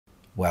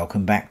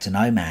Welcome back to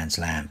No Man's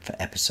Land for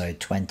episode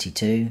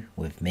 22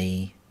 with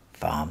me,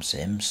 Farm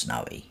Sim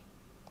Snowy.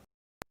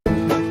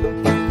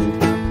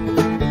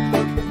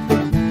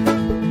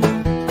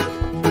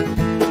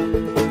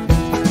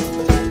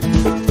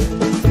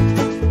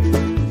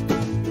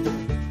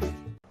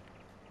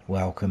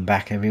 Welcome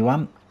back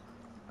everyone.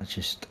 I'm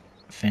just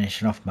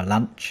finishing off my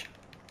lunch.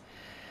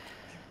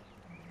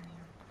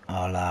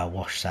 I'll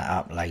wash that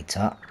up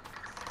later.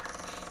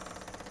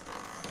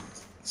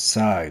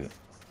 So,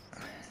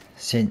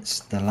 since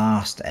the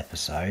last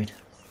episode,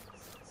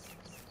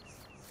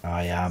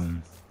 I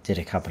did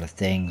a couple of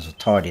things. I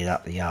tidied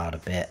up the yard a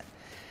bit,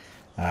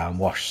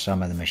 washed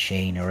some of the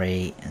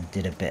machinery and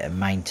did a bit of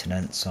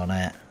maintenance on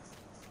it.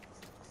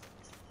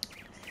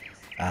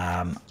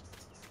 I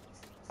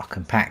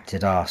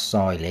compacted our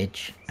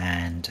silage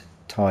and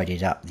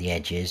tidied up the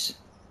edges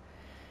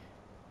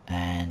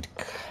and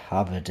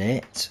covered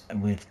it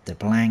with the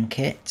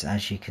blanket.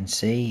 As you can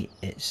see,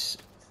 it's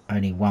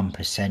only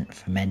 1%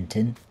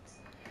 fermenting.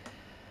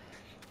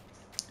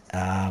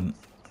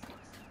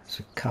 There's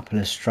a couple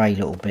of stray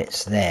little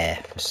bits there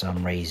for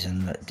some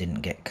reason that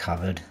didn't get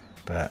covered,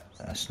 but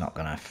that's not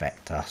going to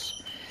affect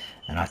us.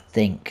 And I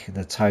think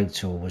the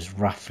total was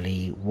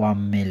roughly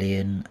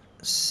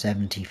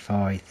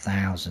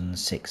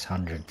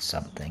 1,075,600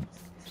 something.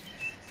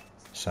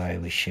 So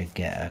we should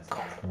get a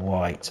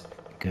quite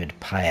good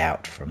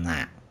payout from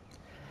that.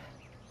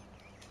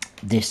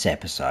 This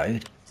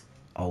episode,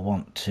 I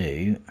want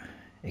to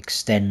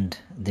extend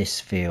this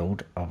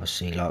field,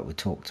 obviously like we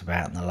talked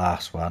about in the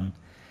last one,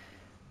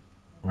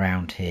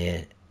 round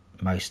here,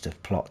 most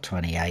of plot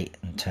 28,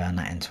 and turn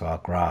that into our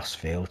grass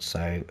field.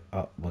 So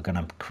we're going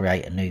to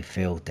create a new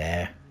field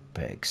there,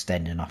 but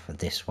extending off of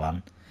this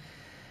one.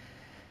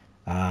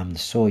 The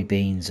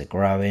soybeans are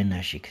growing,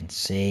 as you can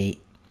see.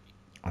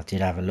 I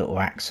did have a little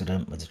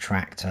accident with the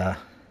tractor.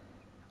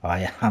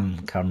 I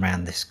come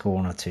round this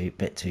corner a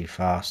bit too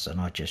fast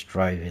and I just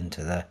drove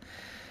into the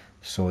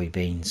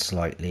soybeans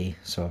slightly,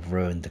 so I've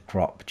ruined the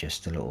crop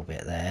just a little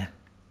bit there.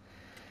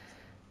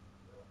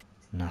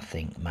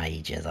 Nothing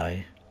major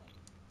though.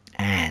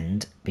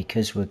 And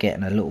because we're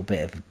getting a little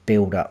bit of a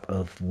build up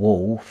of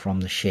wool from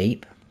the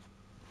sheep,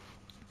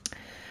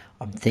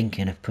 I'm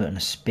thinking of putting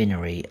a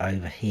spinnery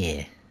over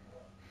here.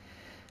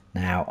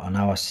 Now I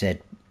know I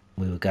said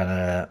we were going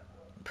to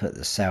put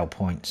the sale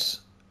points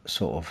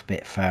sort of a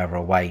bit further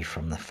away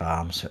from the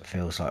farm, so it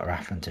feels like we're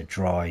having to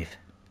drive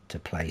to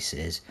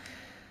places,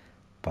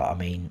 but I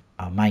mean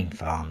our main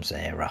farm's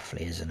there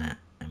roughly, isn't it?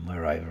 And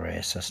we're over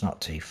here, so it's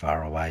not too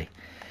far away.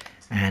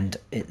 And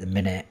at the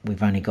minute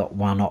we've only got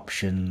one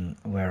option,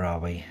 where are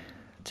we,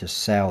 to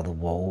sell the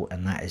wool,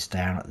 and that is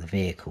down at the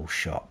vehicle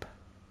shop.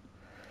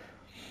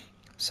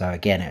 So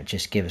again, it'll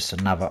just give us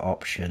another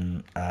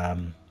option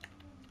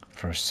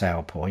for a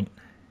sale point.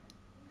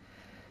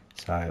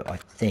 So I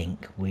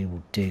think we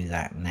will do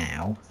that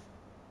now.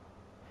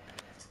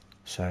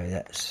 So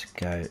let's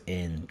go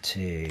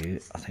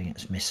into, I think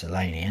it's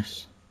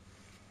miscellaneous.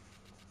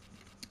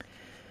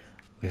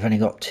 We've only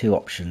got two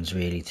options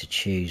really to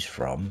choose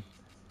from.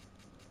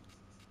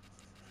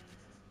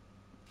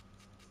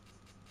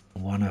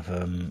 One of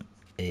them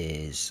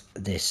is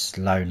this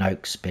Lone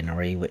Oak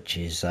spinnery, which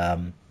is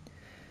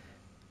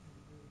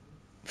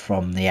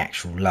from the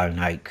actual Lone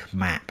Oak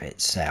map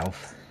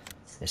itself.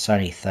 It's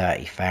only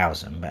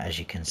 30,000, but as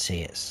you can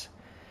see it's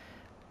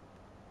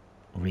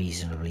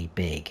reasonably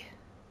big.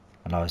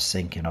 And I was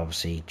thinking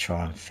obviously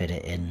try and fit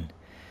it in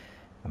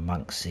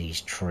amongst these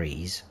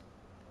trees.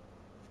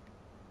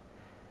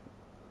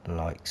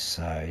 Like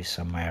so,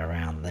 somewhere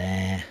around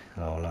there,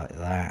 or like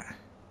that.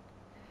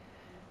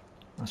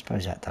 I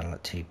suppose that doesn't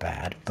look too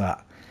bad,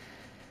 but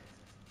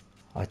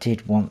I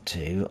did want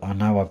to, I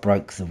know I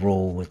broke the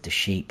rule with the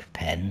sheep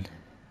pen,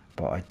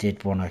 but I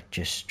did want to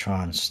just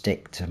try and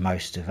stick to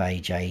most of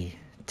AJ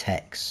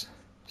Tech's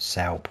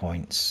sale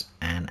points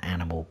and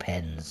animal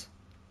pens.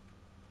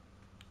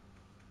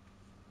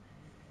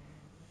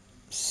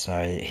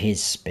 So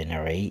his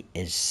spinnery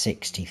is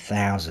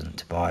 60,000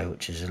 to buy,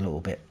 which is a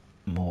little bit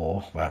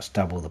more. Well, it's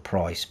double the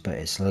price, but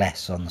it's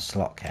less on the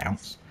slot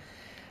counts,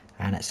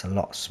 and it's a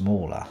lot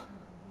smaller,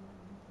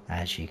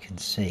 as you can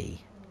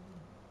see.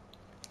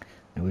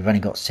 And we've only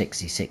got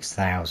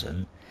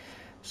 66,000,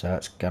 so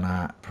it's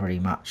gonna pretty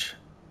much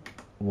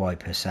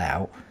wipe us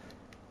out.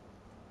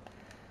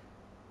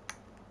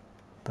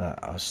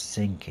 But I was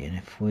thinking,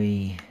 if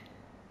we,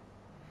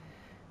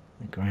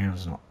 the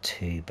ground's not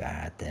too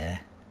bad there,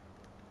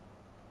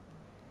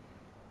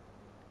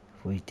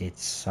 if we did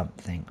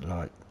something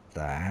like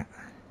that,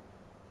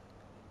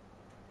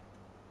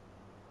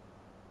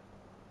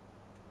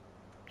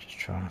 just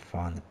trying to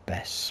find the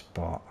best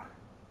spot.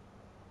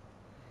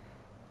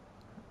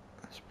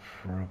 That's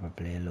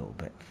probably a little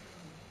bit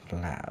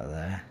flatter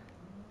there.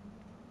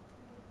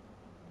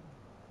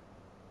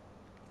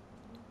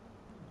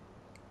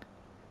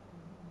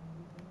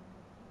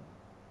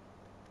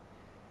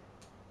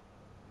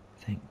 I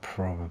think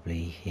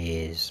probably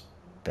here's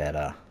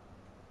better.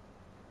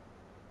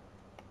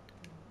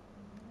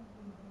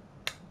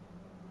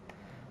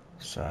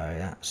 So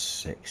that's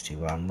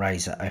 61.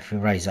 Raise it. If we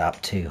raise it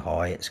up too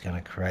high, it's going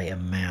to create a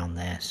mound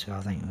there. So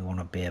I think we want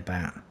to be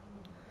about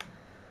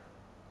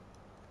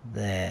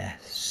there.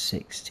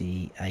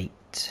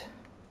 68.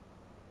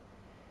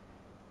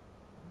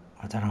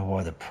 I don't know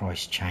why the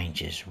price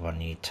changes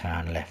when you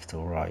turn left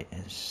or right.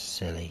 It's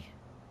silly.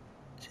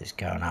 It's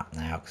going up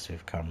now because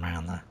we've come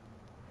round there.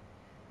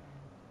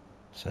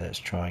 So let's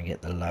try and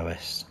get the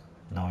lowest.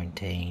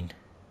 19.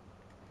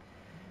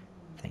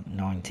 I think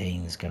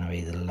 19 is going to be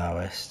the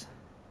lowest.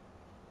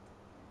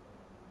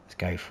 Let's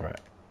go for it.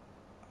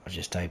 I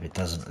just hope it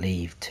doesn't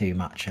leave too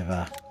much of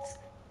a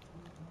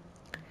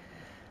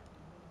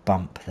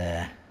bump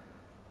there.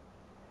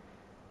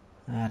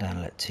 That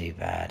don't look too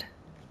bad.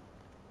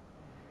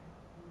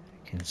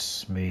 You can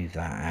smooth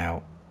that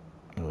out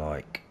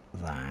like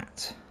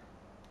that.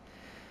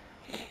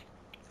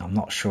 I'm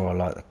not sure I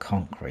like the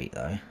concrete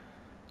though.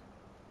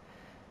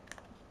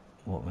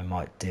 What we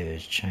might do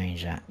is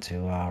change that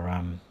to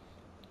our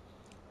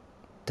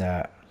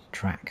dirt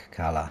track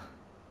colour,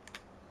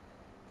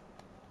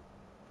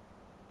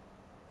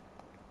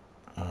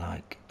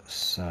 like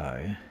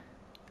so.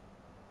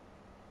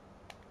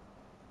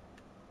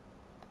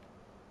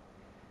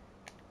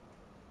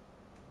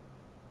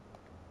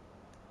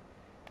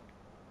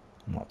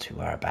 I'm not too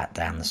worried about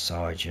down the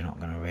sides, you're not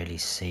going to really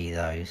see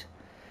those.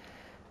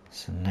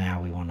 So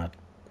now we want to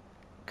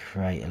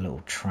create a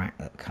little track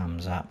that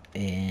comes up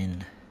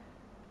in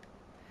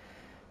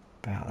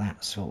about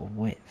that sort of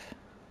width.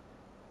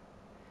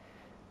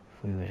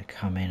 If we were to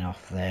come in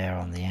off there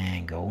on the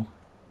angle,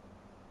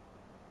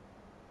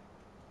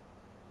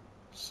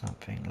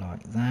 something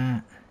like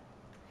that,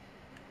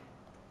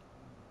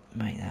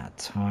 make that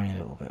a tiny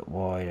little bit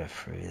wider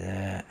through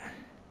there,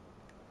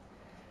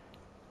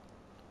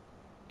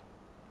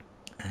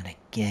 and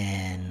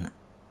again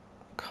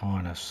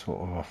kind of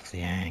sort of off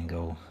the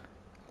angle,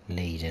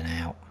 leading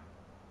out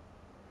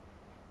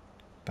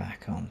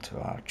back onto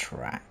our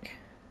track.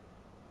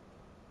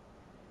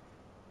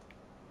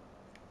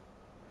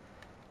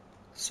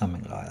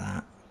 Something like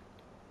that.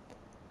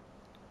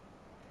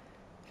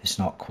 If it's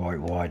not quite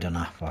wide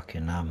enough, I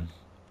can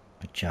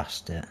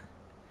adjust it.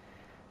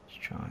 Let's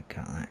try and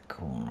cut that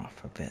corner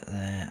off a bit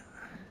there.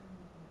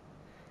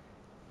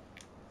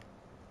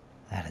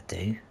 That'll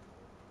do.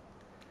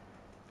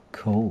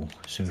 Cool,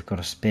 so we've got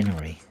a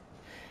spinnery.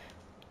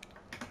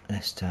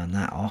 Let's turn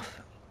that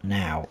off.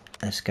 Now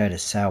let's go to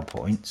sell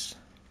points,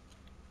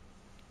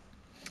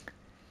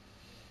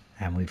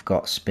 and we've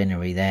got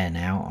spinnery there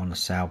now on the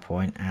sell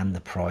point, and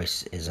the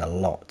price is a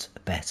lot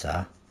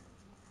better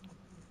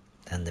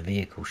than the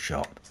vehicle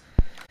shop.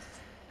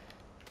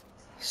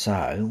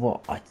 So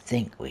what I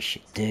think we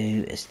should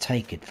do is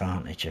take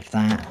advantage of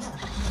that.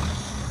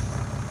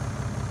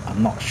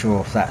 I'm not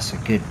sure if that's a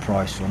good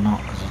price or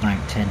not, because I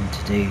don't tend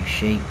to do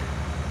sheep.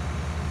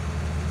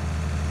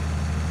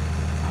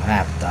 I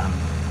have done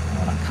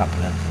on a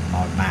couple of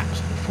my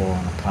maps before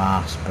in the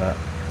past, but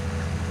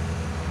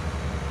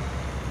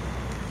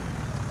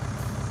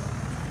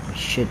we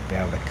should be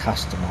able to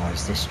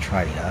customise this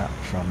trailer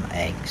from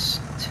eggs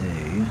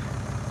to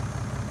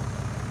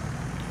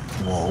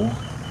wool.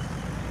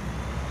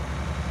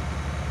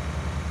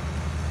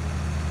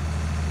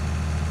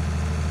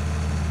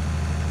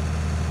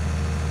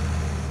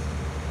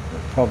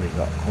 We've probably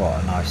got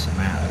quite a nice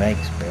amount of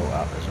eggs built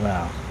up as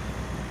well.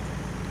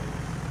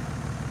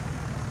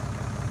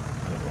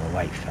 We'll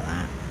wait for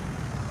that.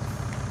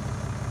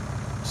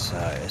 So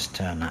let's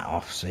turn that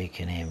off so you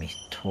can hear me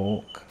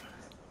talk.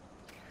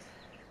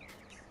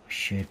 We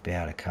should be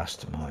able to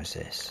customise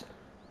this.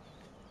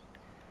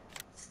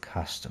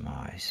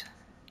 Customise.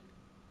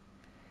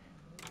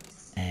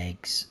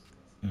 Eggs,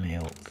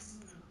 milk,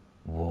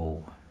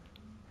 wool.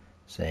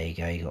 So there you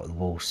go, you got the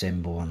wool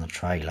symbol on the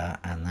trailer,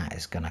 and that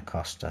is going to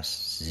cost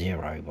us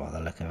 0 by the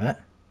look of it.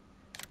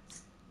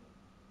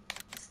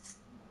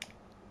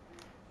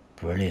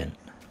 Brilliant.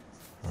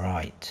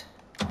 Right,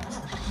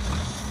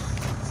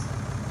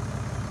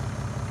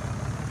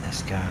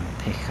 let's go and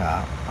pick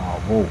up our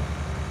wool.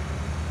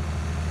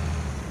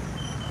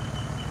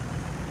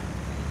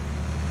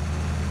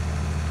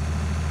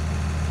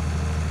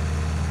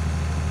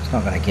 It's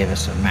not going to give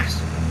us a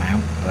massive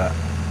amount, but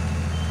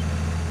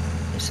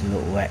it's a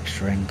little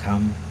extra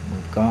income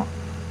we've got.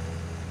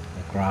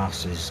 The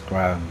grass is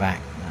growing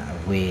back at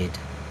a weird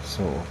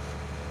sort of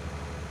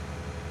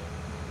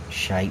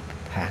shape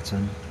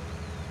pattern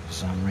for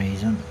some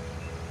reason.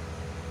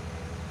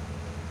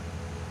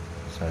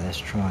 So let's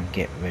try and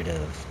get rid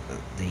of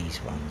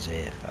these ones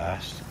here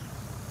first.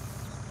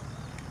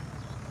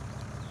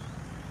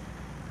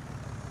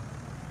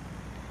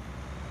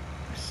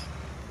 Let's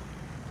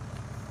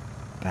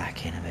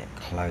back in a bit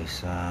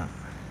closer.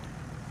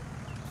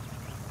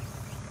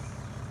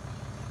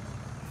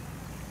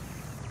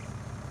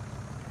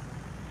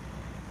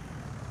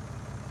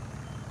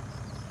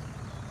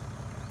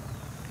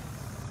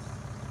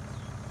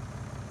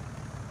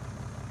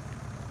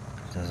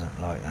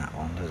 Doesn't like that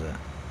one, does it?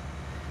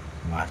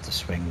 Might have to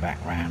swing back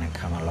round and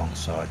come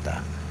alongside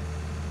that.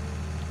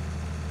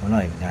 We're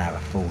not even going to have a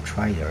full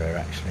trailer here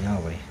actually, are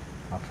we?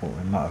 I thought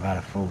we might have had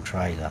a full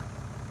trailer.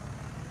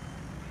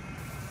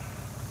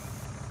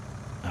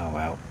 Oh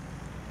well,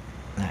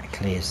 that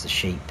clears the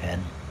sheep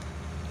pen.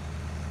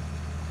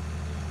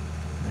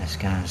 Let's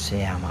go and see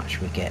how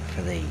much we get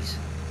for these.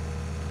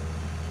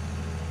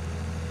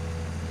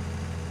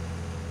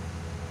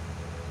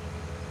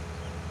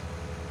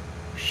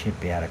 Should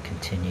be able to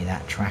continue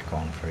that track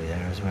on through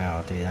there as well.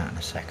 I'll do that in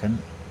a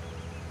second.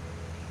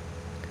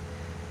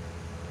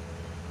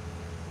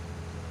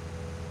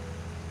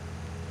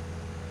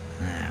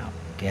 Now,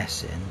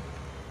 guessing.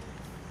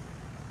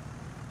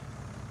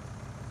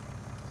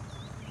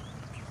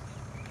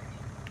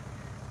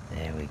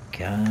 There we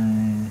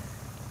go.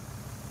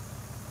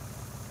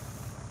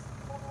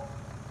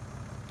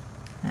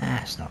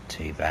 That's not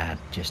too bad,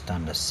 just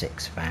under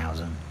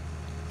 6,000.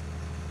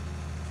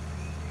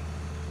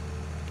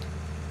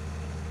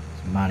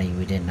 Money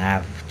we didn't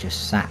have,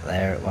 just sat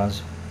there it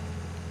was.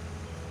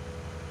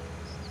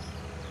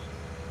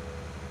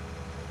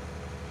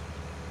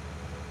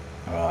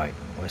 Right,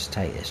 let's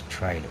take this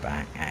trailer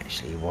back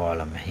actually while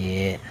I'm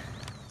here.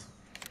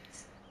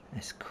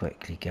 Let's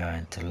quickly go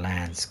into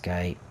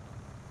landscape,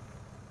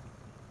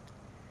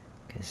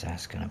 because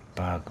that's going to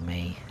bug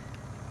me.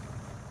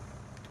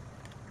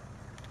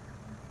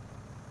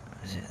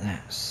 Was it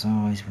that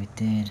size we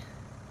did?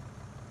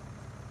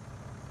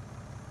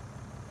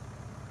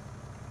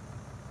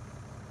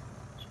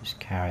 Just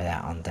carry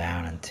that on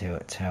down until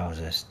it tells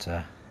us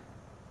to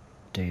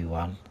do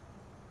one,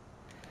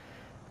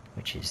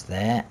 which is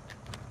there.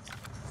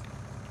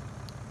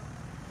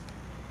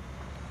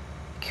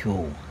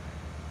 Cool.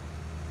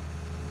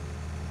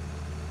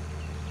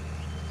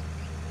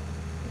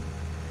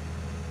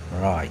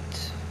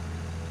 Right,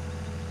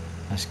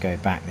 let's go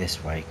back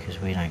this way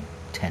because we don't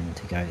tend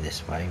to go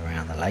this way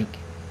around the lake.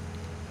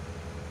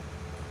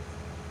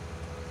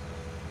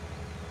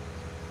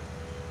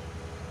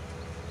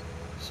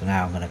 So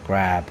now I'm going to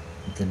grab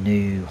the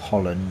New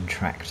Holland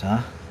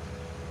tractor,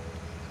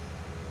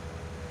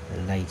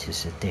 the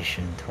latest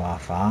addition to our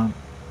farm,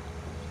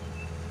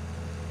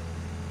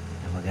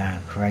 and we're going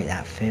to create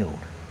that field,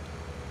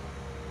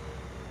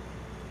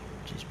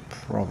 which is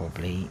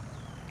probably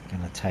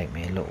going to take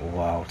me a little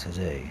while to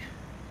do.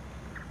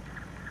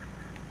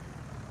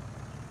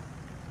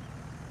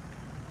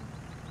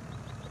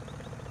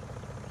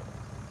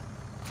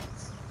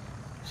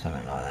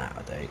 Something like that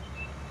will do.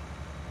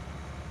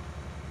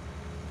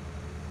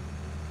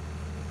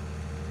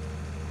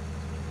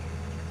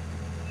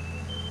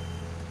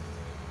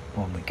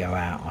 When we go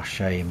out, I'll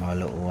show you my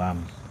little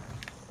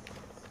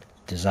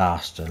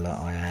disaster that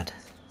I had.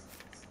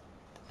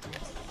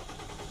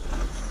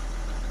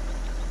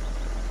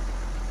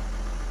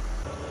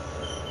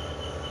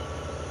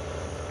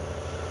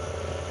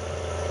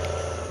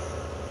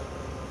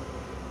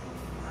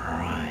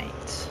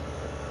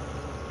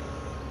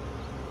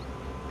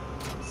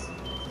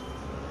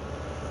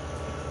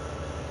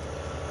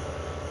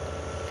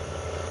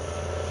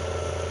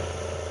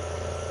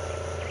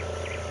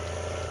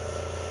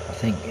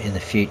 I think in the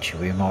future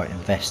we might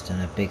invest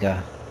in a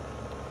bigger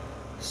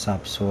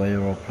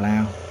subsoiler or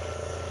plough.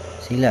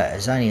 See, look,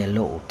 there's only a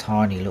little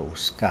tiny little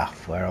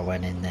scuff where I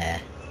went in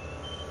there.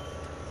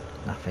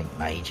 Nothing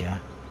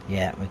major.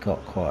 Yeah, we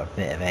got quite a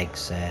bit of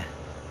eggs there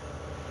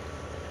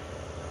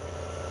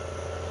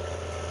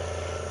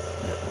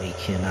that we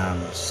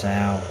can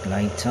sell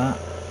later.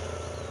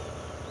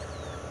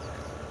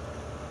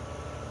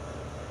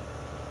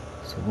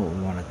 So what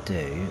we want to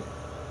do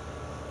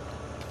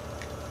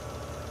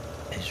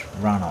is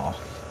run off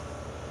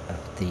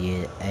of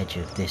the edge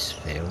of this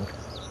field,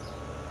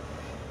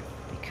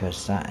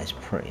 because that is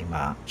pretty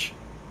much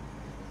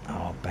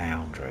our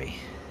boundary.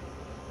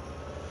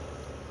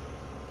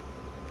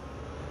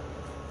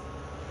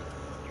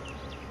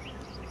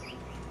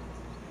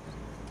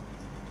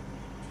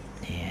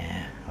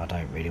 Yeah, I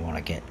don't really want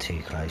to get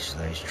too close to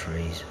those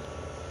trees.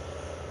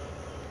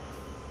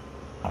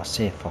 I'll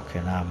see if I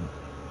can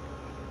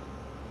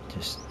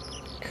just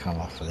come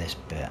off of this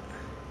bit.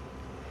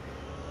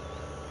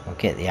 I'll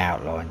get the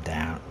outline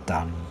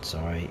done,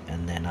 sorry,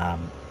 and then I'll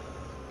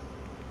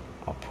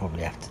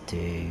probably have to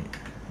do,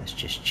 let's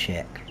just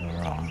check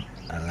we're on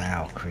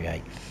allow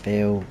create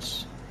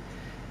fields.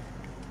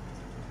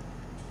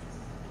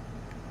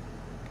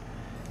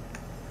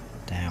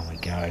 Down we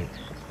go.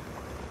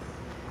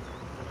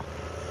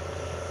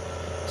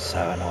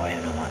 So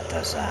annoying when it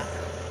does that.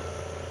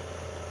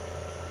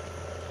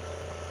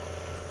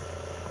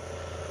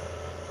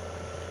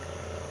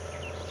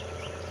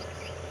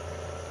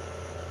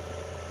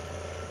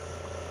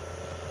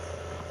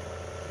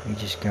 You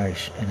just go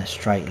in a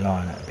straight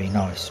line, it'd be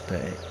nice,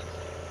 but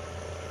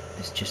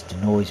it just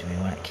annoys me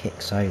when it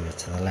kicks over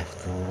to the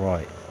left or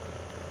right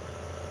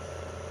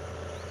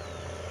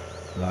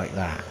like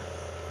that.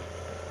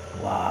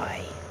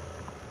 Why?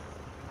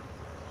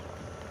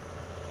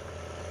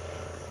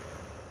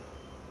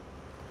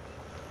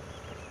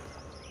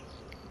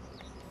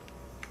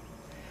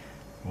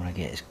 I want to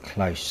get as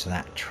close to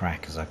that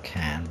track as I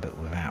can, but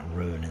without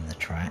ruining the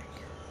track.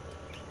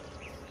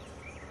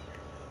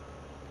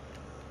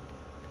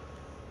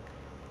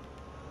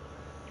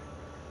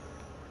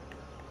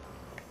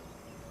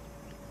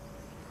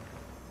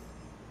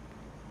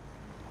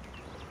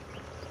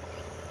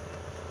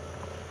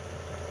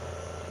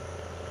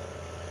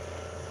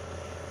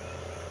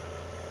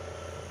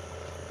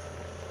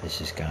 This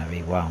is going to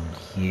be one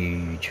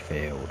huge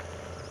field.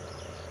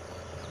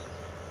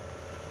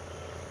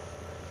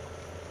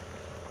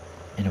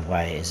 In a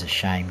way, it is a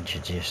shame to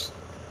just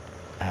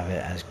have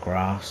it as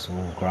grass,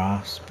 all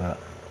grass, but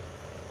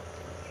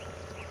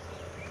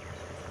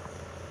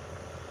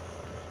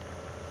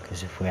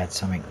because if we had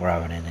something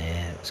growing in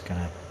here, it's going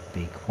to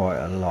be quite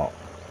a lot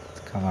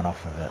coming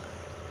off of it.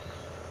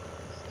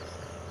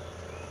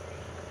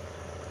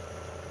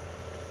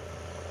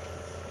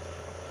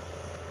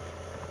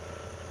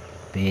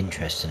 Be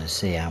interesting to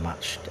see how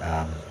much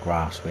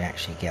grass we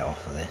actually get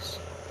off of this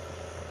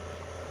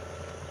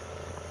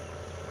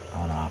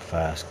on our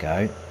first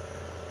go.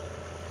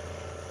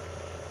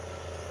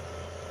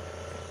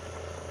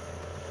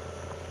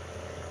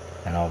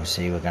 And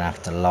obviously we're going to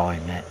have to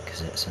lime it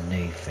because it's a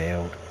new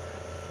field.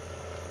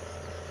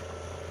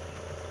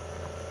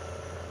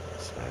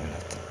 So we'll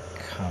have to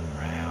come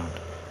round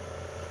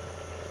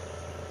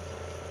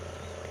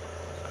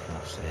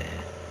across here.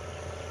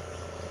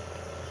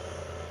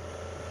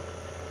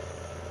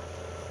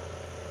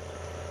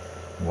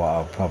 What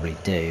I'll probably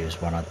do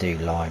is when I do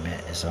lime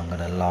it is I'm going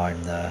to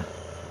lime the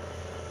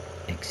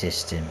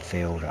existing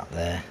field up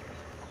there.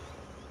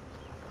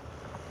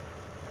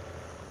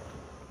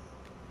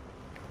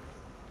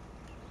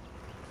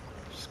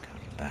 Just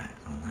coming back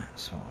on that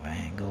sort of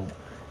angle.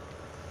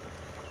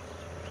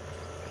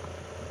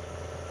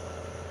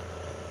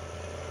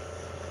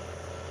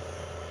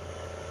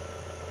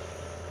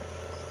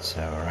 So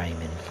we're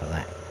aiming for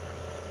that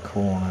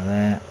corner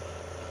there.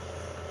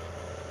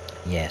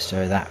 Yeah,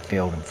 so that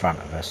field in front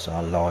of us,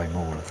 I'll lime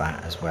all of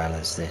that as well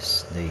as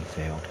this new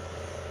field.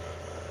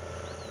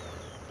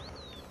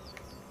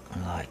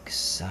 Like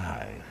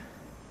so.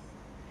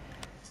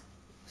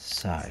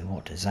 So,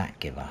 what does that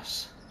give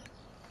us?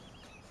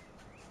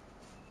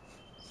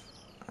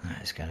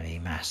 That is going to be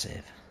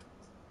massive.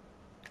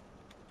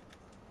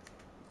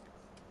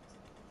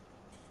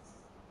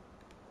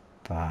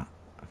 But,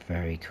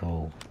 very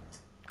cool.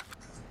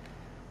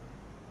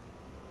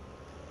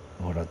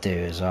 What I'll do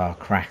is I'll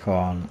crack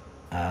on.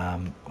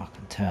 I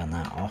can turn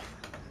that off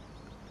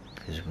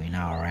because we know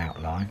our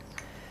outline.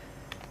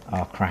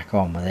 I'll crack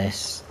on with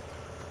this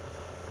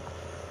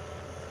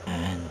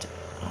and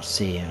I'll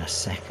see you in a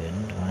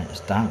second when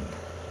it's done.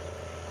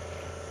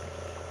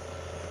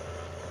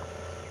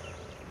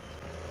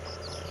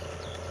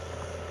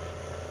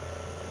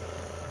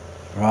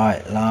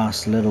 Right,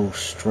 last little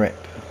strip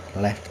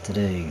left to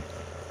do.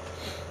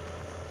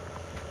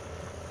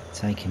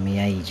 Taking me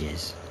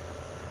ages,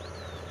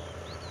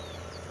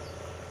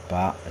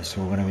 but it's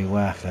all going to be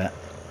worth it.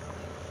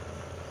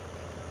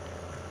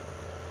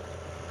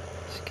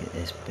 Let's get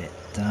this bit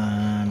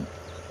done.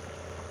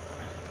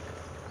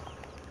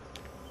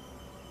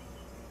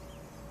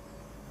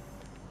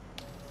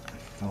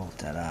 Fold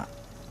that up.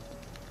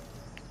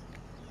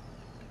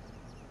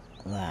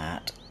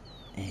 That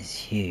is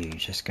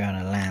huge. Let's go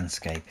into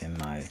landscaping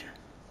mode.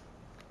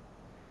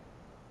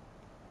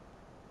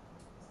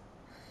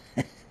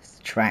 The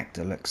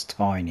tractor looks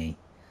tiny.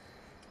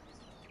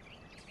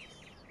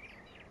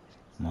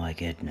 My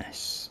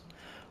goodness.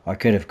 I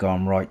could have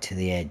gone right to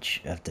the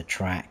edge of the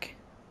track,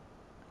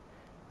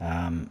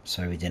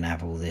 so we didn't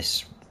have all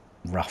this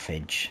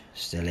roughage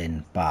still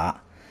in, but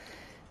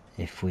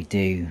if we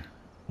do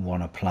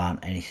want to plant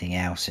anything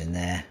else in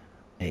there,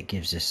 it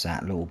gives us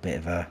that little bit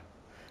of a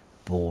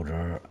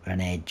border, an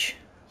edge.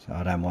 So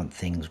I don't want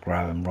things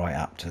growing right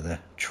up to the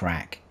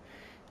track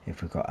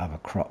if we've got other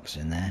crops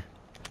in there.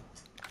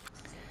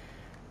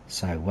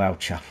 So well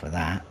chuffed with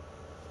that.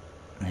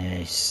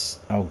 This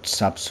old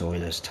subsoil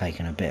has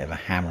taken a bit of a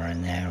hammer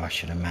in there, I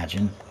should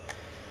imagine.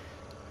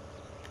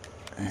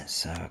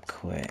 Let's have a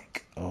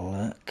quick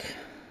look.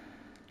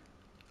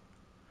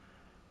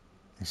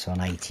 It's on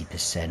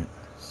 80%,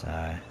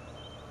 so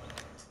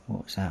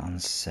what was that on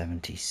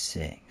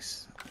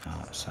 76?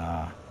 Oh, it's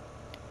our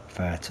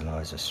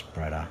fertilizer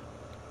spreader.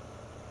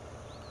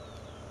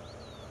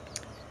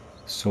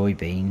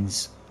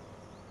 Soybeans,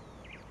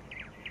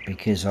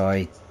 because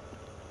I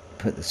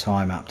put the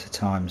time up to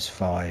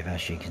 ×5,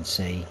 as you can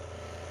see,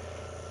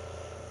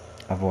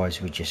 otherwise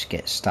we just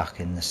get stuck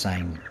in the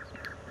same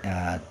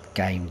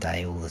game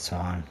day all the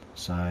time.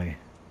 So I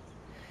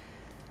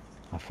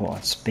thought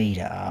I'd speed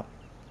it up,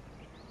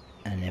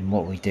 and then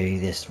what we do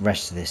this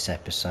rest of this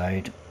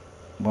episode,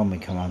 when we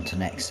come on to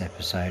next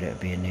episode, it'll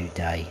be a new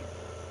day.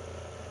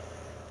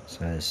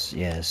 So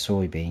yeah,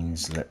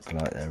 soybeans look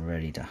like they're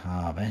ready to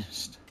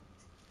harvest.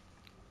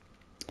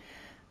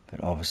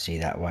 But obviously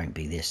that won't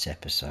be this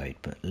episode.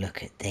 But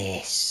look at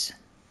this.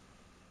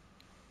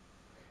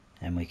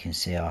 And we can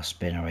see our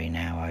spinnery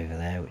now over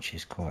there, which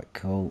is quite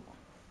cool.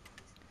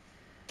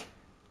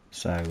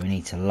 So we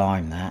need to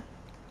lime that.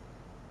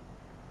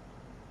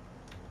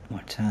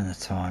 We'll turn the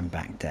time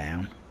back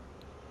down.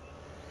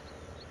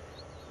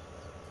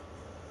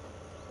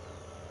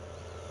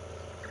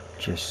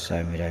 Just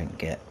so we don't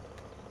get...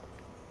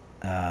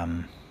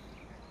 no,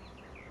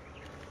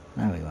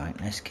 we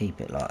won't. Let's keep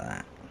it like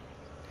that.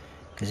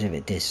 Because if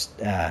it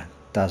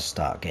does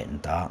start getting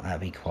dark,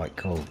 that'd be quite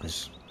cool,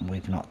 because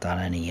we've not done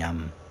any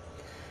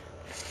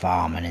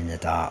farming in the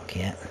dark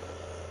yet.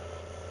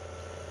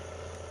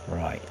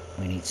 Right,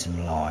 we need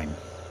some lime.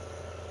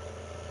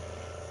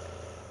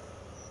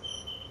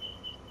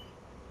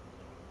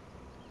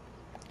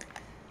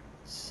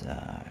 So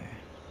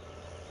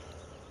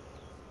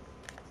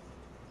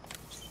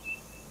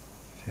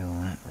fill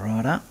that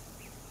right up.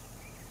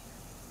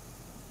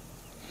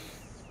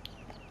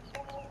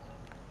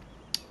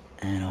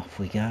 And off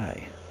we go.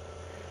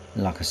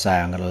 Like I say,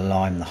 I'm going to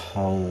lime the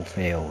whole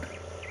field.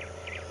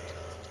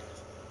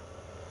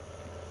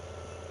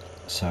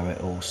 So it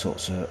all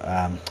sorts of,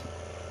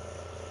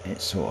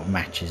 it sort of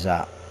matches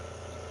up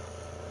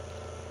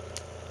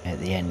at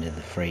the end of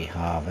the 3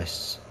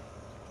 harvests.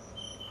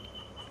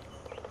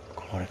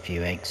 Quite a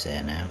few eggs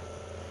there now.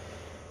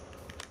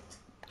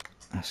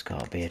 That's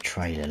got to be a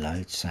trailer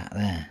load sat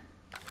there.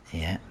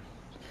 Yeah,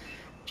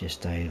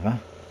 just over.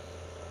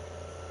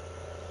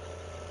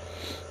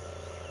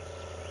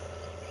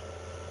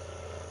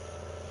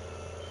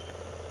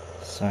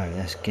 So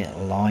let's get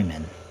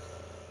liming.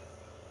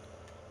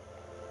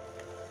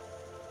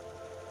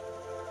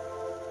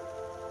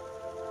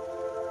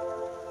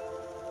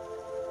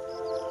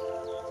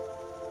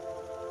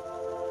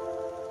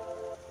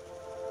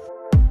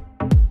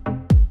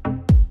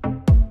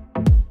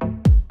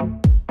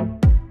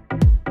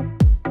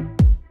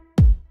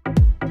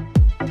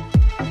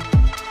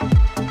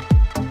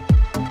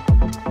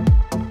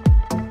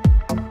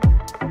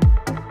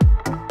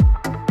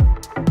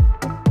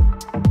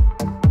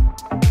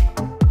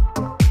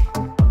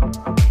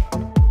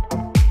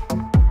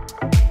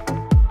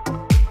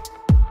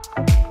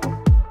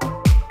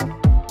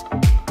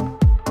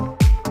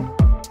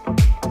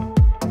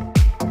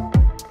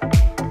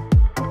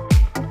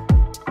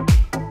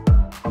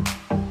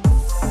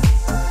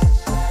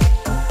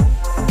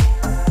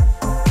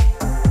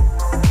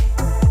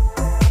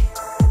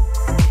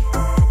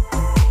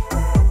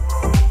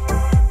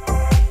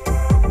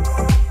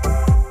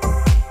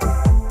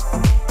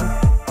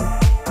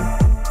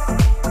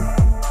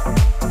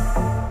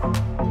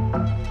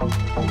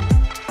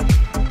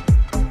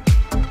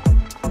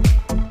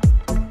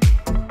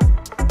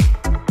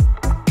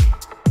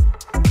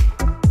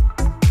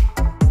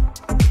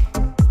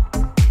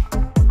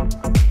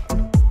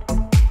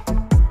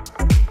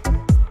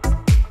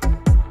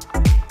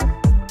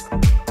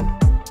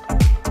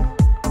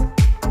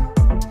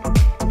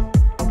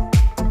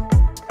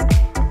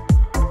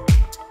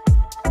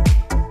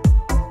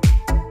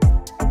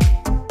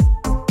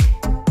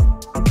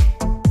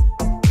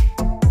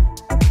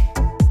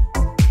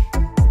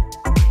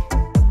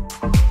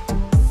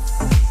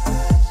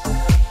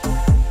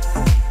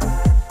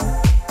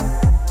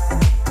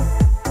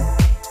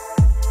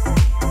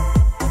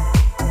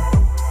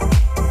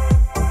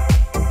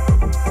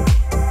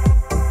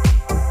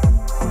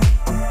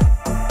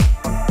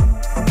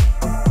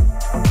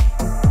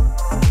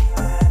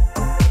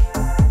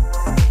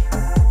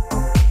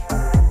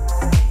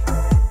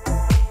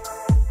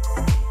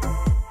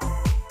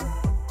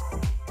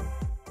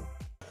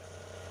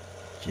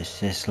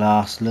 Just this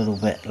last little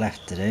bit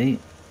left to do.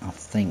 I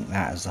think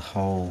that is the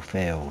whole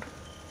field.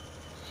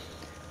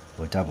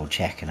 We'll double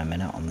check in a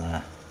minute on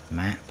the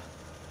map.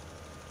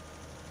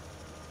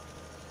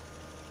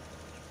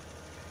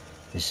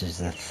 This is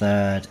the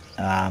third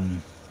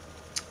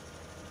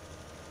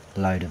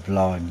load of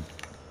lime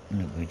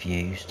that we've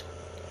used.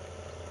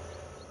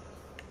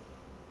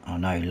 I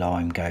know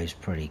lime goes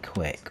pretty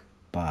quick,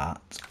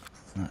 but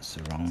that's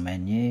the wrong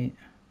menu.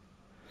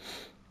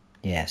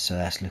 Yeah, so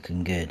that's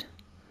looking good.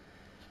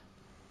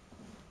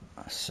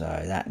 So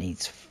that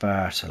needs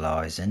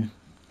fertilising.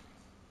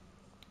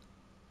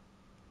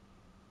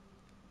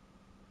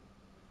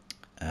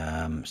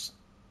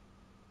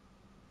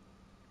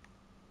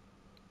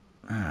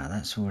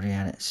 That's already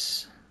had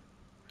its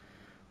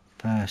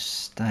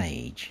first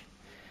stage.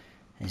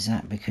 Is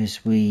that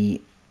because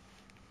we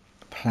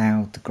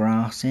ploughed the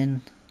grass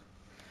in?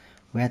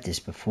 We had this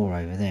before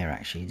over there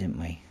actually, didn't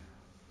we?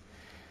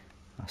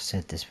 I've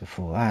said this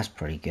before. That's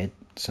pretty good.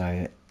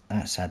 So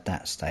that's had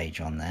that stage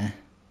on there.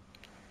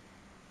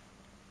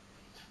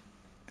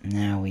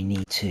 Now we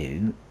need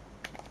to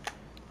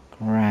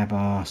grab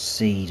our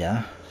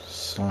seeder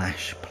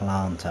 /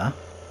 planter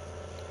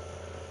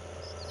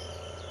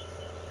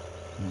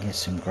and get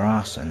some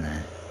grass in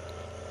there.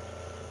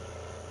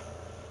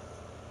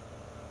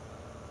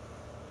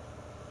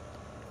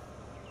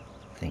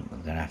 I think we're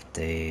going to have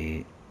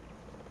to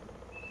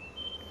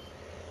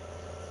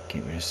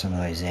get rid of some of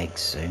those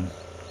eggs soon.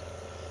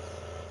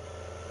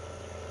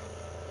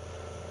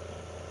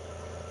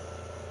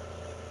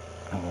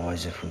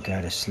 Otherwise, if we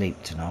go to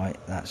sleep tonight,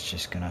 that's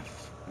just going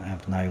to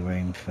have no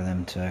room for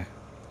them to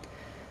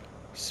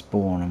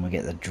spawn, and we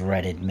get the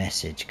dreaded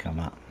message come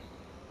up.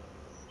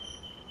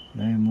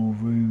 No more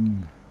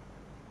room.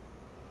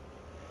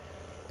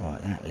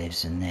 Right, that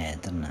lives in there,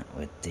 doesn't it,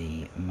 with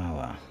the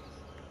mower.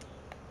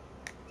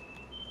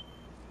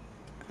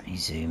 Let me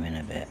zoom in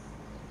a bit.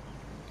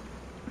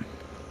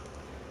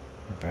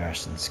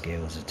 Reversing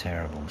skills are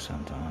terrible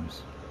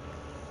sometimes.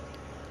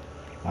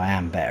 I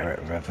am better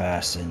at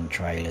reversing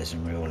trailers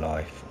in real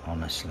life,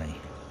 honestly.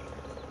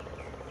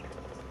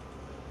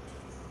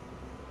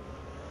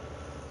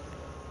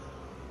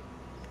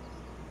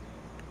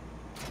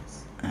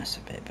 That's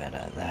a bit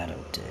better,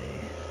 that'll do.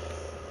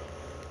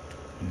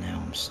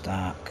 Now I'm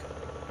stuck.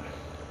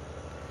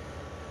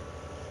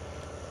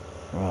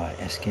 Right,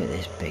 let's get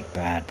this big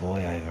bad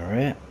boy over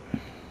it.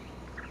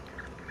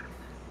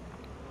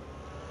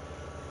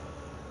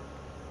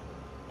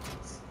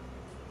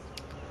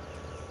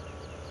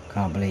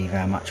 Can't believe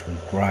how much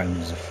we've grown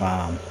as a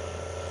farm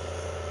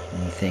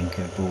when you think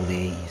of all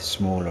the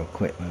smaller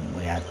equipment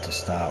we had to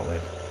start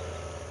with.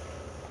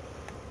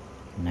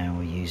 Now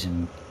we're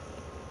using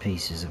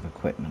pieces of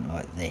equipment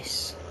like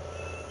this.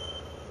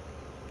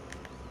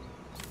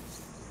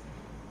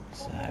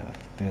 So we'll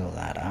fill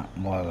that up.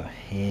 While we're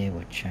here,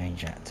 we'll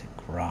change that to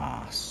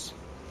grass.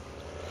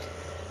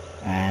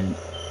 And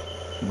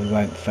we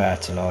won't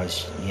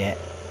fertilise yet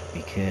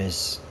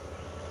because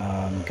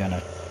I'm going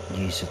to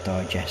use a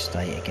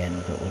digestate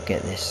again, but we'll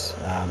get this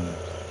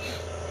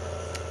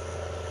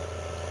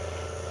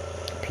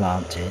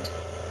planted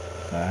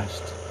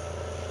first.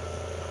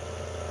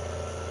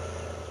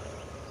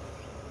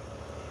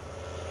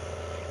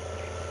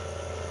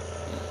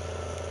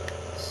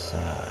 So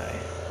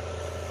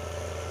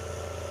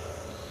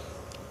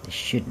this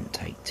shouldn't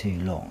take too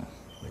long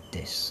with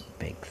this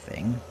big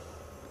thing.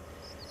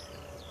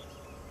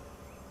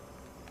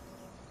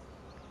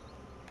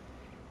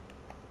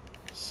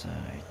 So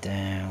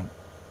down.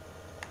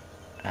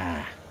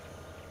 I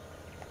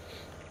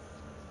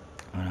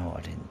know what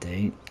I didn't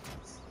do.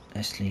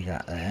 Let's leave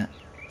that there.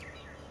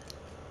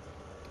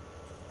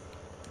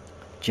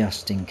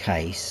 Just in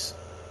case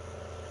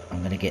I'm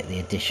going to get the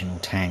additional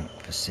tank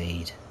for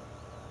seed.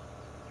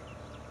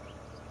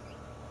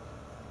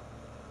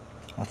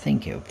 I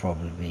think it'll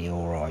probably be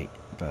alright,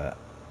 but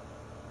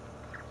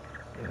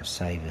it'll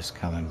save us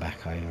coming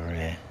back over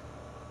here.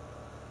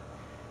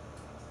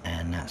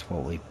 And that's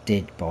what we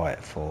did buy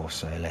it for,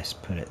 so let's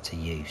put it to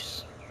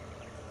use.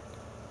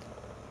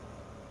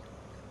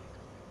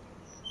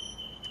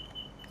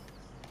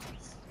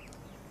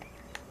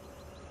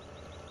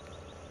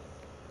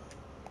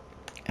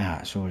 Ah,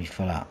 it's already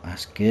full up,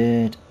 that's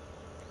good.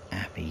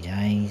 Happy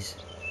days.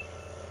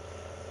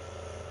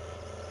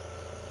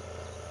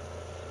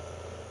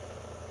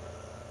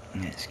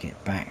 Let's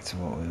get back to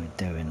what we were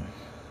doing.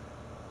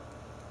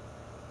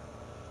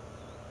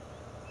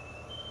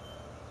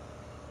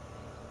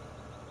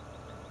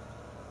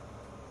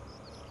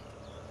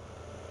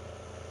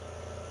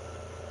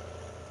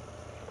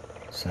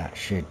 So that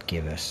should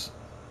give us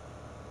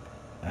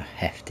a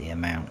hefty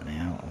amount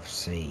now of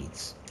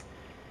seeds.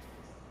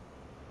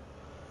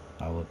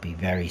 I would be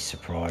very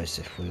surprised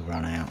if we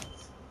run out.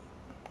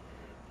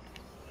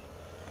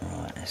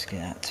 Right, let's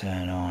get that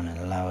turned on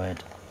and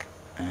lowered,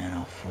 and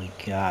off we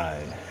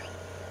go.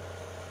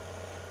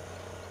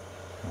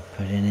 We're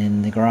putting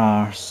in the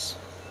grass.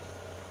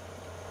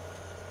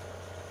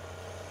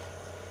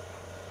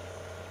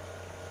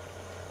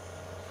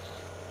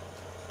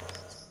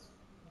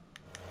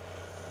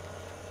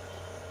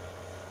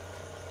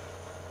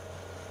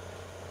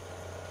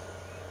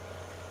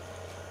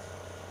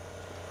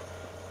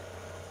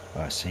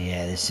 Right, so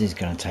yeah, this is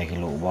going to take a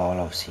little while.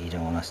 Obviously you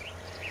don't want to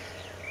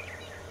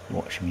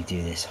watch me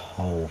do this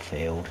whole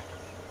field,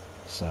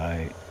 so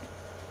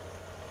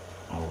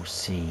I will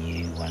see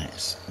you when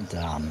it's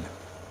done.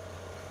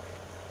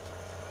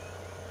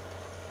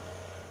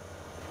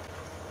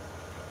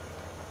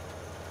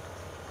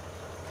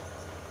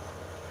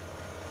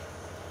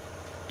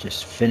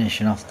 Just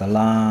finishing off the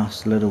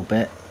last little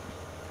bit,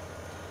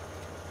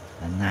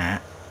 and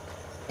that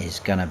is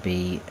going to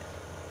be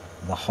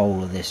the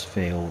whole of this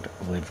field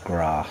with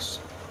grass.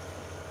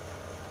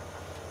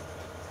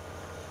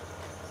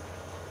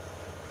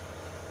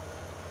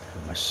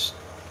 We're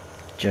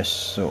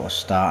just sort of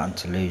starting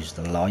to lose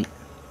the light.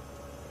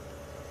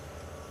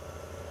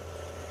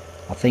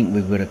 I think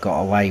we would have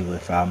got away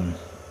with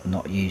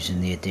not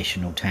using the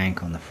additional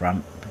tank on the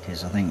front,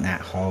 because I think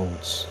that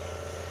holds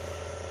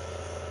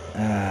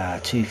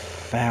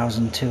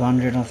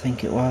 2,200, I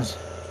think it was.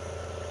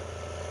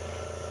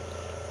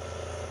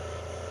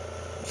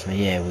 So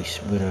yeah, we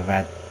would have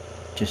had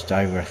just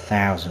over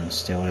 1,000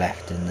 still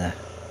left in the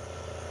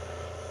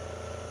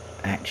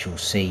actual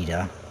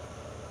seeder,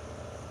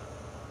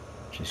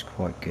 which is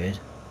quite good.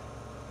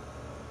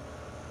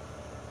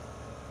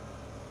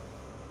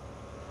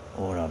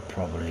 What I'll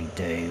probably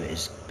do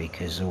is,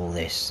 because all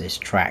this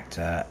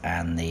tractor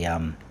and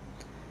the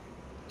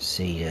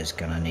seeder is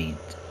going to need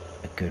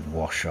a good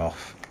wash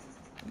off,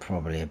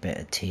 probably a bit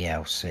of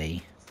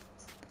TLC.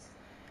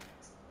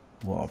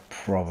 What I'll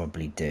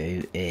probably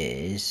do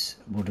is,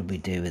 what did we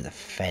do with the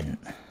Fent?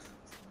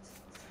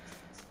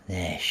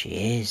 There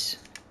she is.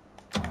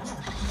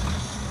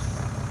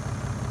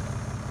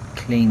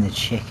 Clean the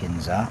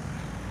chickens up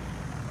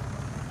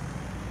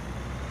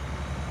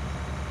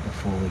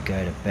before we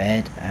go to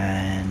bed,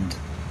 and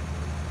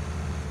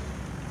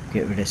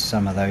get rid of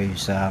some of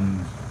those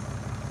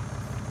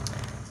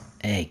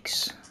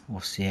eggs.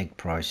 What's the egg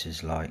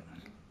prices like?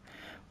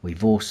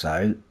 We've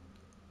also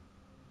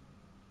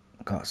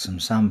got some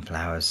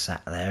sunflowers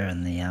sat there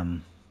in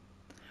the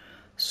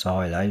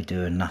silo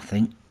doing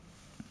nothing.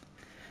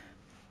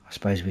 I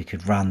suppose we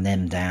could run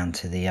them down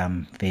to the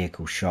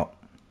vehicle shop.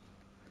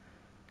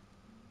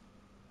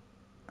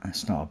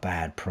 That's not a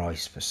bad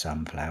price for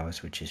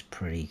sunflowers, which is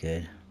pretty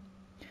good.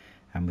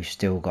 And we've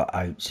still got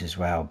oats as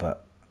well,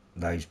 but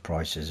those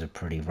prices are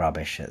pretty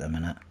rubbish at the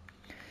minute.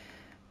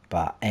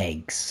 But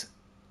eggs,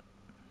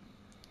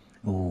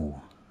 ooh,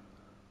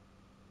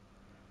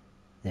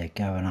 they're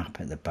going up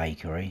at the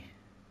bakery.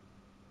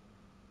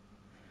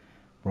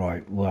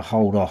 Right, we'll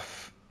hold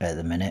off at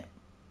the minute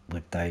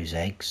with those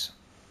eggs.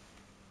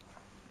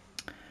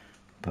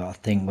 But I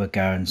think we'll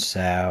go and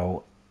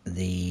sell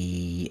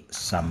the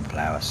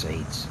sunflower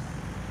seeds.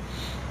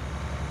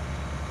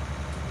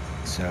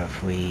 So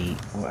if we,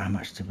 how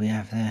much did we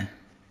have there?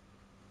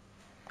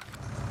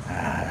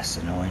 Ah, that's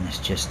annoying. It's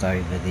just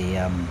over the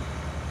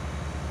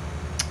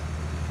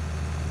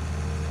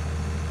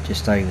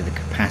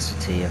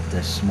capacity of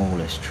the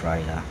smallest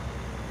trailer.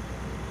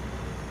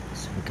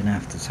 So we're gonna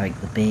have to take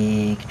the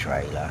big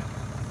trailer,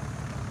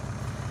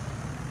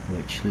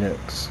 which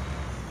looks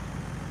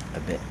a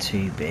bit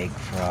too big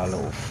for our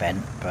little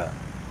Fent, but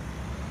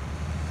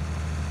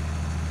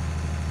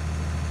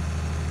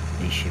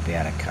he should be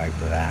able to cope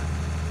with that.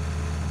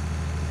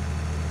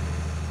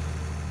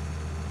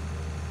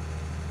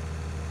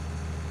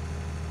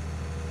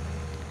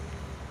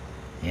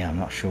 Yeah, I'm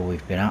not sure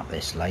we've been up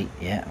this late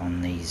yet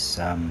on these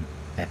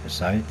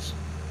episodes.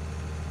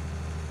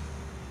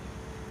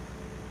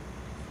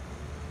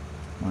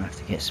 Might have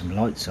to get some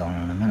lights on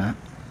in a minute.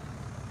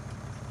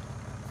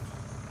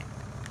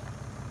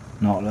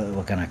 Not that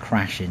we're going to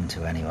crash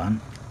into anyone.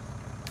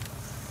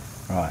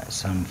 Right,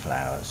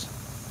 sunflowers.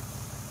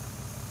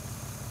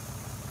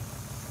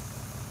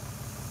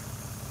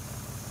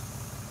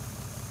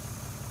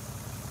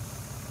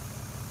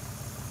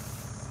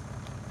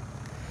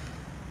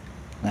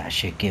 That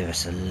should give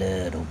us a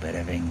little bit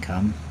of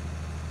income.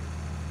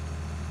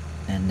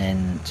 And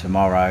then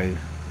tomorrow,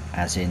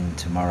 as in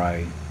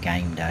tomorrow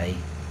game day,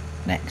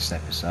 next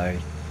episode,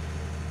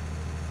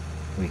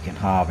 we can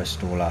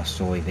harvest all our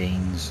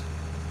soybeans.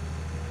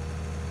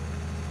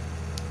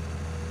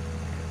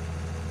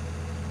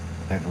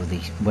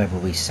 Whether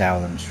we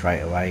sell them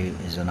straight away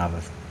is another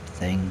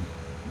thing.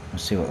 We'll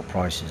see what the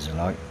prices are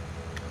like.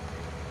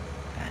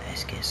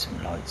 Let's get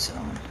some lights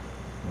on.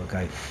 We'll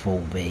go full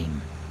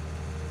beam.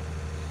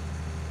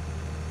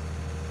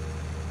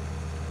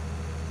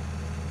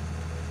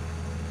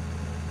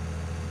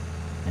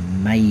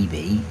 And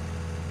maybe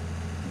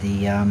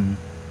the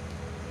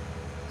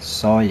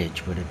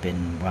silage would have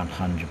been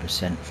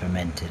 100%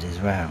 fermented as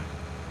well,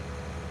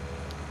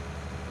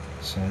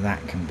 so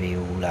that can be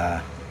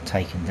all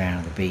taken down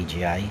at the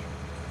BGA,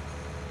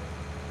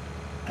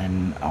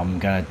 and I'm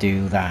going to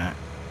do that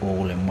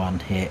all in one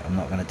hit. I'm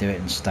not going to do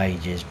it in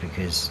stages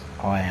because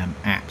I am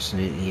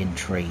absolutely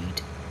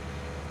intrigued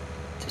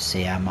to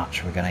see how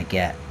much we're going to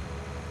get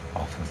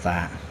off of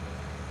that.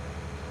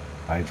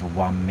 Over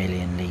 1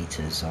 million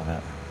litres of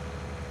it.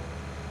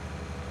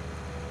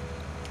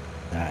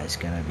 That is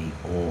going to be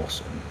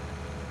awesome.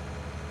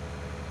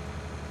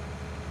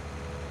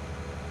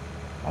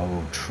 I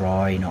will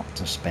try not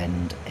to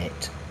spend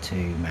it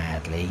too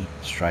madly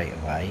straight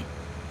away.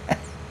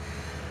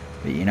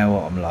 But you know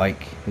what I'm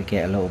like. We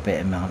get a little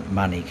bit of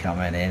money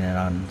coming in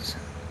and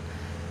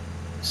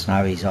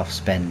Snowy's off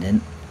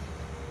spending.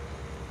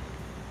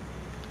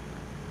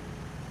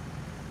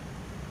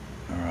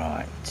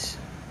 Right.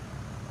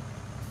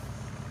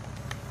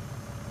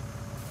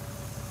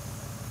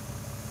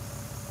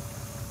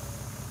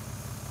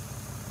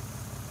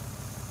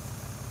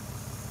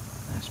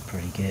 That's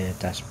pretty good,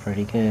 that's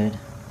pretty good.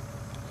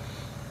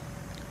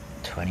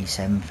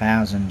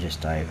 27,000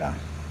 just over.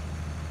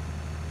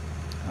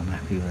 I'm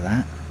happy with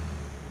that.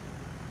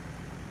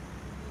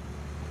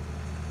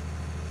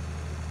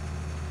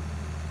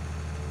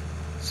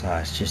 So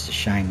it's just a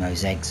shame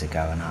those eggs are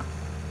going up,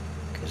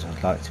 because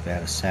I'd like to be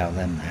able to sell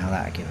them now.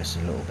 That'll give us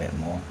a little bit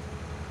more.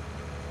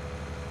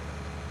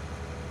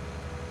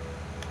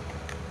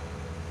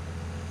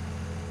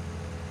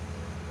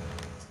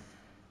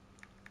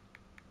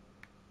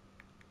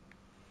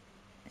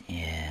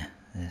 Yeah,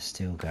 they're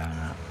still going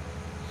up.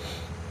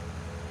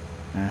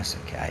 That's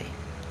okay.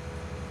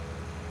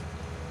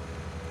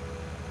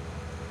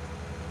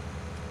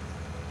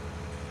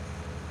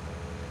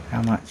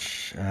 How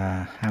much,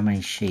 how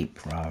many sheep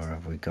rather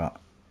have we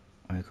got?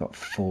 We've got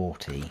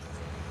 40.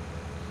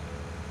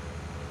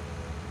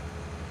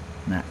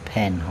 And that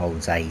pen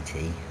holds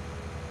 80.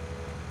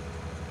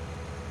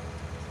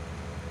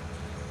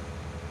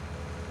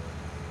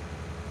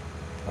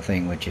 I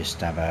think we'll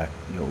just have a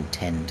little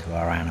tend to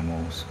our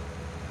animals.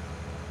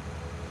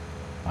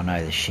 I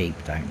know the sheep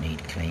don't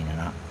need cleaning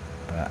up,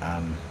 but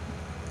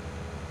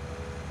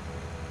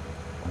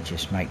we'll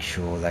just make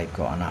sure they've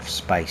got enough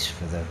space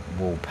for the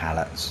wall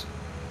pallets,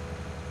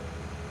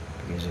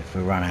 because if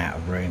we run out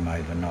of room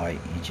overnight,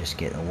 you just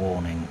get the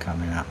warning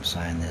coming up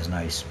saying there's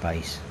no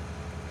space.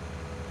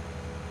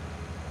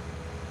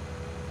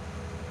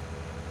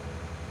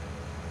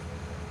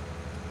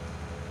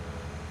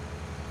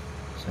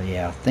 So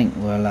yeah, I think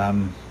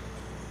we'll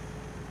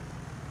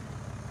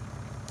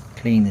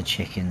clean the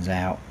chickens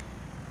out,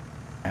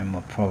 and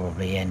we'll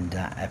probably end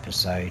that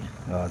episode,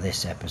 or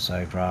this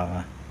episode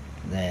rather,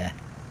 there.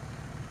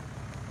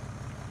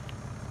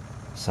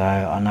 So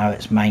I know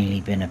it's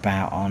mainly been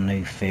about our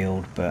new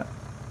field, but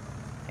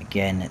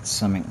again it's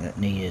something that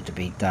needed to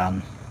be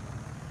done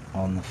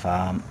on the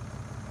farm,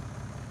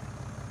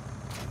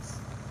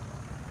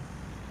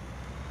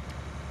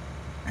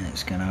 and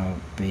it's going to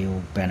be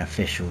all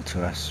beneficial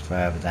to us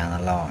further down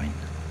the line.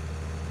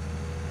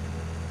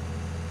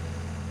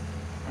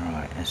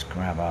 Right, let's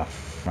grab our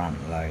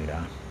front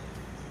loader,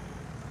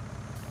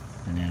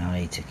 and then I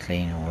need to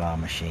clean all our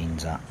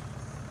machines up.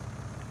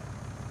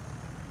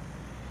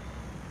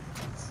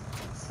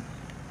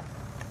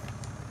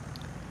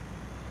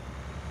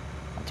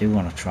 I do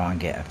want to try and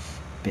get a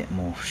bit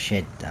more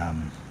shed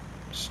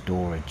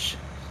storage,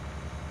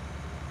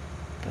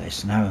 but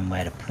it's knowing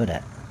where to put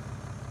it.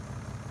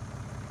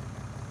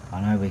 I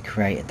know we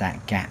created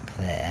that gap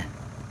there,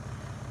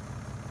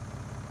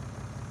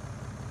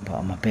 but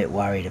I'm a bit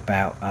worried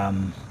about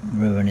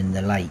ruining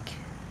the lake.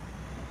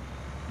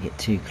 Get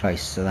too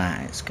close to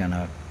that, it's going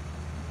to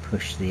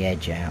push the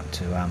edge out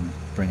to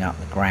bring up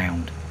the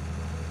ground.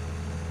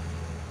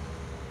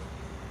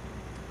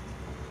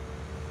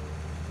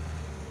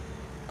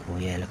 Cool,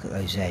 yeah, look at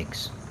those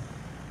eggs.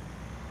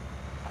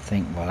 I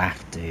think we'll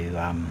have to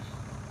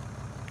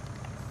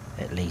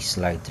at least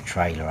load the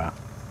trailer up,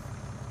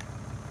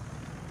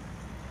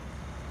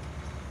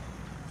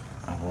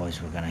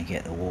 otherwise we're going to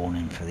get the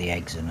warning for the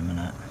eggs in a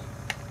minute.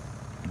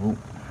 Ooh.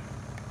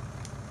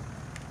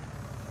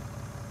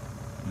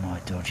 My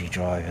dodgy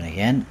driving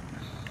again.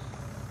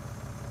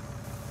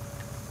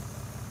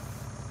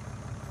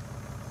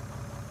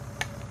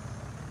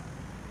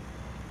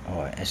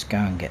 Alright, let's go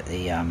and get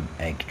the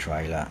egg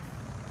trailer.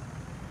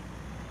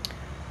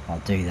 I'll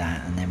do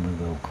that and then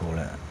we will call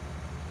it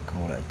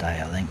a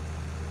day, I think.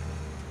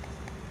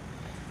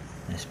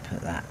 Let's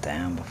put that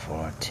down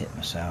before I tip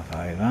myself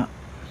over.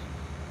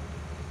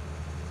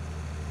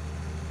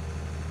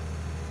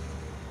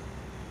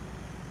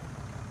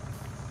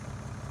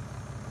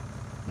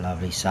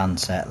 Lovely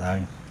sunset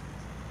though.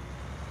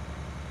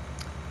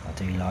 I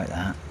do like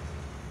that.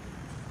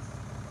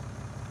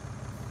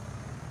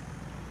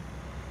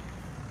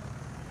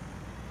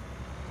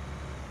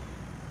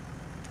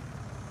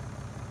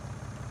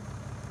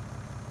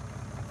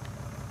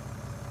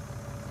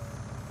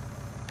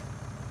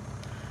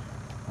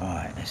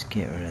 Right, let's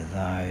get rid of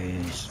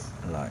those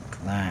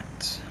like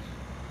that.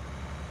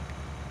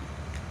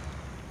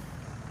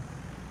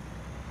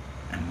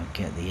 And we'll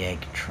get the egg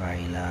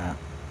trailer.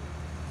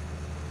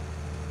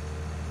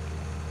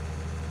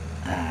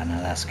 Ah, no,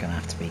 that's going to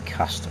have to be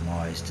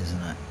customised,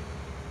 isn't it?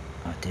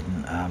 I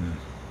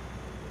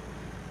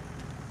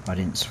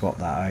didn't swap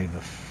that over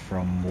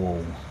from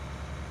wool.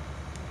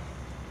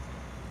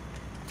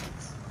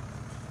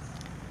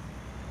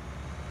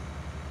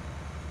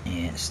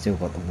 Yeah, it's still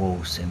got the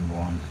wool symbol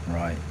on,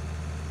 right.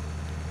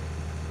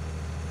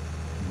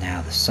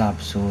 Now the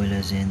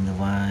subsoiler's in the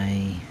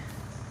way.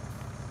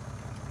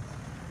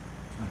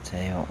 I'll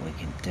tell you what we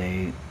can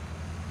do.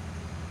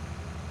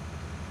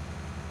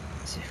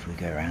 Is if we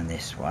go around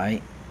this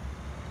way,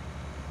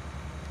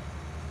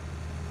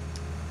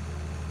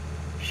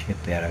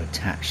 should be able to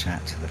attach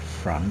that to the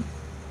front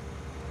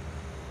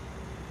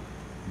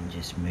and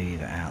just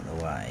move it out of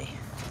the way,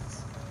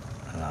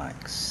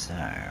 like so.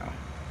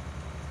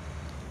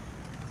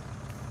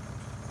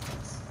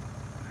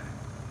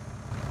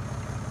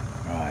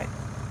 Right.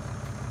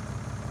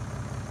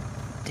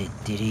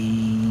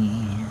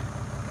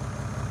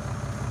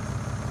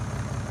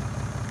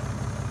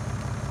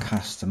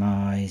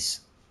 Customize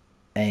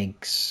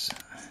eggs.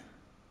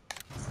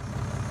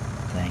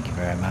 Thank you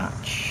very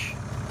much.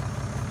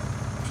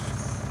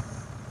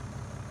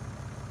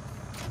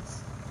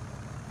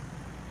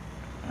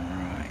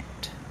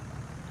 Alright.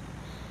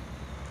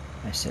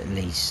 Let's at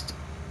least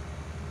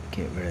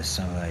get rid of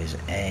some of those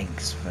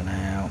eggs for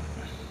now.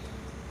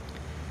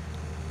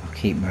 I'll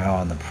keep my eye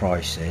on the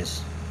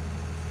prices.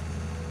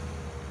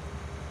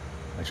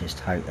 I just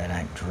hope they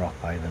don't drop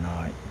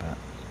overnight, but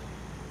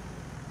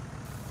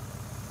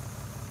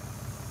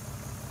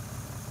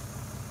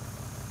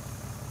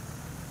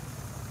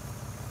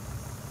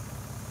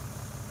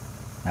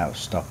that'll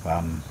stop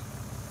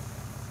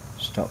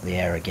the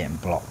error getting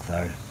blocked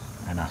though,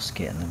 and us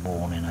getting the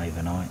warning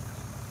overnight.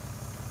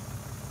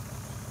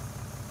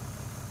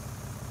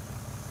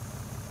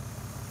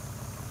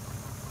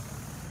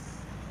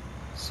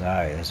 So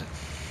there's a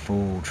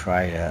full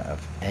trailer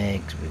of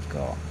eggs we've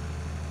got,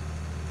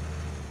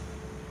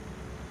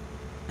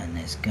 and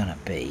there's gonna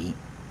be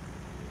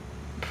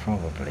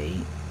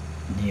probably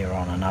near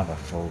on another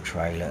full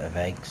trailer of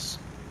eggs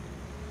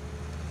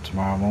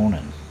tomorrow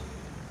morning.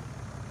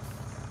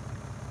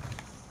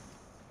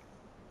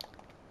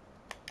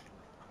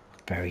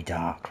 Very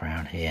dark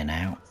around here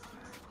now.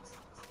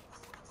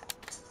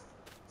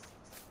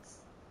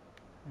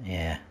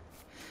 Yeah.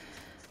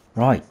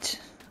 Right.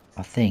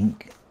 I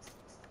think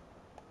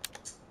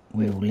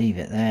we'll leave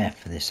it there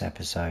for this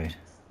episode.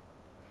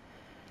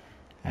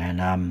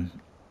 And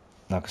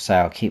like I say,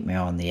 I'll keep my eye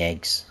on the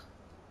eggs.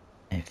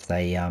 If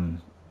they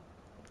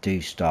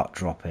do start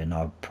dropping,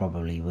 I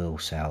probably will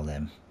sell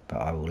them, but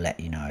I will let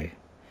you know.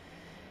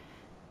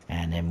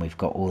 And then we've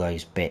got all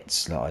those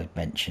bits that I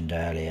mentioned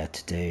earlier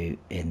to do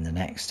in the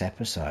next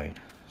episode.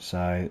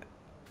 So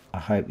I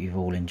hope you've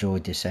all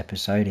enjoyed this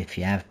episode. If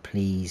you have,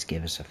 please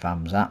give us a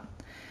thumbs up.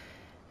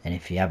 And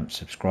if you haven't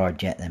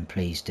subscribed yet, then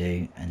please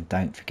do. And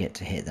don't forget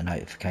to hit the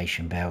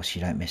notification bell so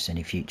you don't miss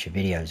any future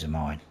videos of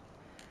mine.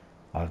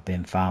 I've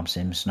been Farm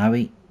Sim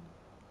Snowy.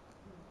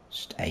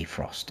 Stay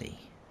frosty.